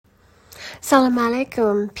Salam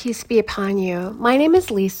alaikum, peace be upon you. My name is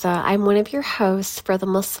Lisa. I'm one of your hosts for the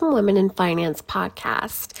Muslim Women in Finance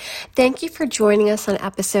podcast. Thank you for joining us on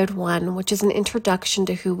episode 1, which is an introduction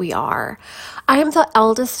to who we are. I am the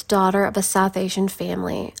eldest daughter of a South Asian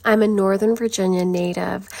family. I'm a Northern Virginia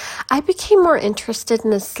native. I became more interested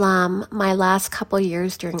in Islam my last couple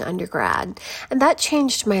years during undergrad, and that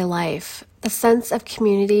changed my life. The sense of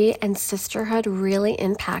community and sisterhood really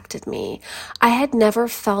impacted me. I had never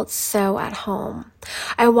felt so at home.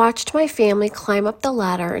 I watched my family climb up the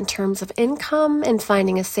ladder in terms of income and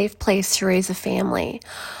finding a safe place to raise a family.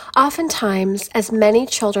 Oftentimes, as many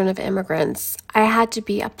children of immigrants, I had to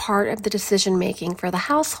be a part of the decision making for the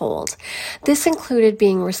household. This included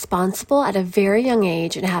being responsible at a very young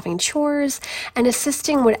age and having chores and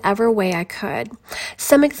assisting whatever way I could.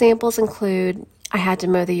 Some examples include I had to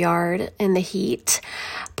mow the yard in the heat,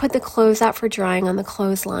 put the clothes out for drying on the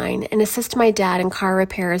clothesline, and assist my dad in car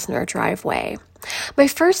repairs in our driveway. My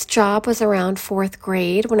first job was around 4th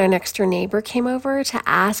grade when our next door neighbor came over to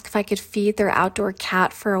ask if I could feed their outdoor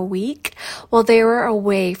cat for a week while they were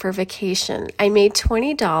away for vacation. I made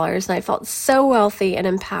 $20 and I felt so wealthy and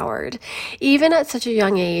empowered. Even at such a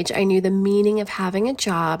young age, I knew the meaning of having a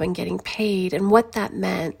job and getting paid and what that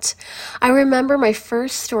meant. I remember my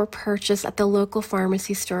first store purchase at the local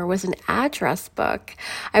pharmacy store was an address book.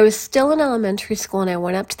 I was still in elementary school and I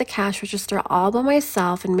went up to the cash register all by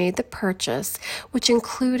myself and made the purchase, which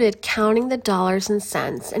included counting the dollars and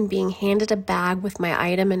cents and being handed a bag with my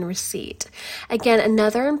item and receipt. Again,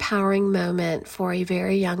 another empowering moment for a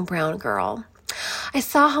very young brown girl. I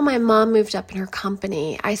saw how my mom moved up in her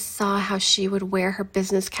company. I saw how she would wear her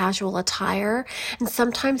business casual attire and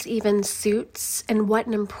sometimes even suits, and what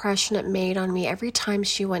an impression it made on me every time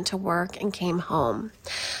she went to work and came home.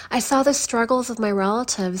 I saw the struggles of my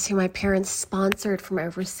relatives who my parents sponsored from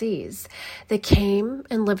overseas. They came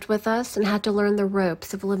and lived with us and had to learn the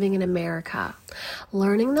ropes of living in America,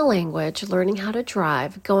 learning the language, learning how to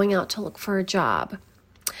drive, going out to look for a job.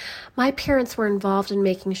 My parents were involved in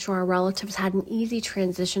making sure our relatives had an easy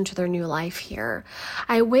transition to their new life here.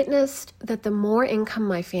 I witnessed that the more income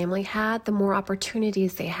my family had, the more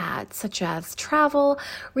opportunities they had, such as travel,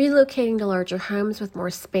 relocating to larger homes with more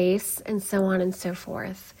space, and so on and so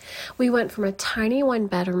forth. We went from a tiny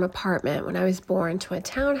one-bedroom apartment when I was born to a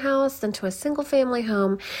townhouse, then to a single-family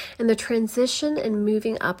home, and the transition and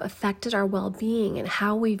moving up affected our well-being and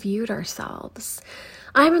how we viewed ourselves.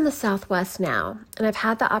 I'm in the Southwest now, and I've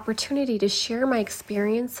had the opportunity to share my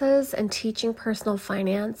experiences and teaching personal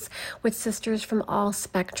finance with sisters from all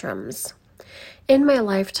spectrums. In my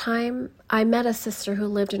lifetime, I met a sister who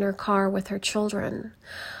lived in her car with her children.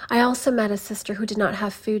 I also met a sister who did not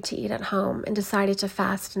have food to eat at home and decided to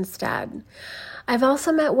fast instead. I've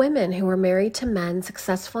also met women who were married to men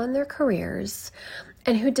successful in their careers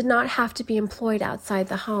and who did not have to be employed outside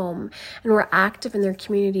the home and were active in their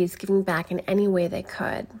communities, giving back in any way they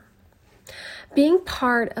could. Being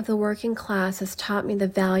part of the working class has taught me the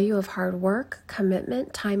value of hard work,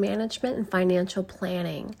 commitment, time management, and financial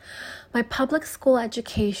planning. My public school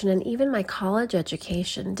education and even my college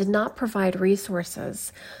education did not provide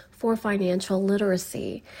resources for financial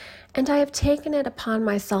literacy, and I have taken it upon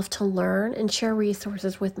myself to learn and share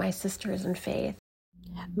resources with my sisters in faith.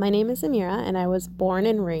 My name is Amira, and I was born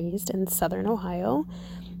and raised in Southern Ohio.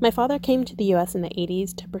 My father came to the U.S. in the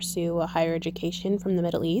 80s to pursue a higher education from the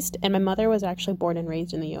Middle East, and my mother was actually born and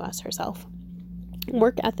raised in the U.S. herself.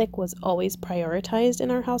 Work ethic was always prioritized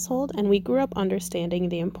in our household, and we grew up understanding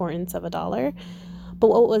the importance of a dollar. But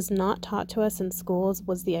what was not taught to us in schools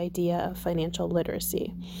was the idea of financial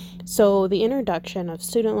literacy. So the introduction of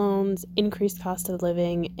student loans, increased cost of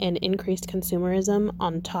living, and increased consumerism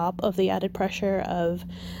on top of the added pressure of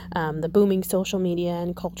the booming social media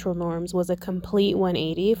and cultural norms was a complete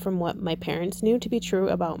 180 from what my parents knew to be true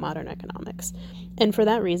about modern economics. And for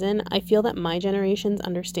that reason, I feel that my generation's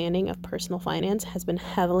understanding of personal finance has been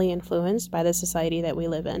heavily influenced by the society that we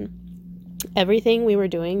live in. Everything we were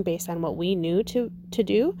doing based on what we knew to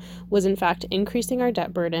do was in fact increasing our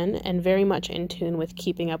debt burden and very much in tune with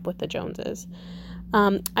keeping up with the Joneses.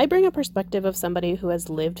 I bring a perspective of somebody who has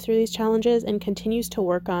lived through these challenges and continues to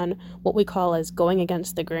work on what we call as going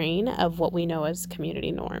against the grain of what we know as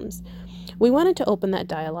community norms. We wanted to open that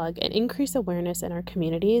dialogue and increase awareness in our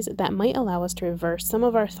communities that might allow us to reverse some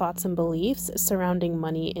of our thoughts and beliefs surrounding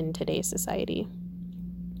money in today's society.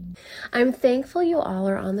 I'm thankful you all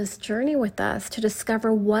are on this journey with us to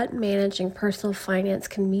discover what managing personal finance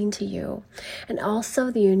can mean to you, and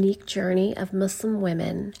also the unique journey of Muslim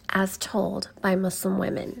women as told by Muslim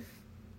women.